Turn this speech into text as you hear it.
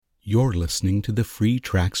You're listening to the free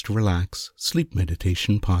Tracks to Relax Sleep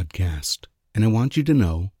Meditation Podcast, and I want you to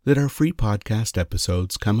know that our free podcast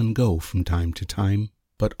episodes come and go from time to time,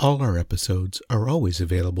 but all our episodes are always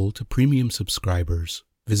available to premium subscribers.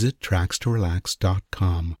 Visit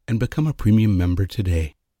trackstorelax.com and become a premium member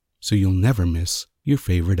today, so you'll never miss your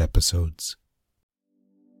favorite episodes.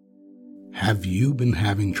 Have you been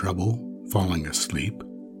having trouble falling asleep?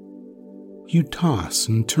 You toss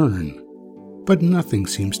and turn, but nothing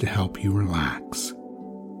seems to help you relax.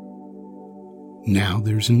 Now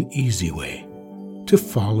there's an easy way to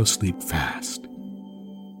fall asleep fast.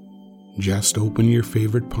 Just open your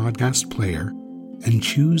favorite podcast player and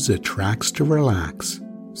choose a Tracks to Relax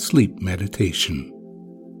sleep meditation.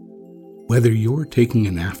 Whether you're taking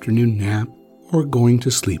an afternoon nap or going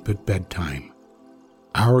to sleep at bedtime,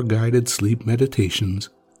 our guided sleep meditations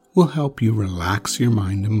will help you relax your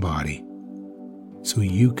mind and body so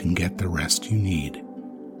you can get the rest you need.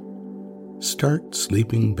 Start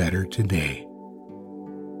sleeping better today.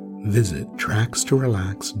 Visit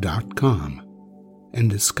trackstorelax.com and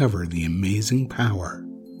discover the amazing power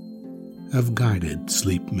of guided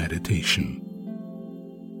sleep meditation.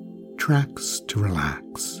 Tracks to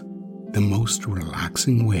Relax, the most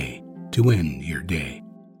relaxing way to end your day.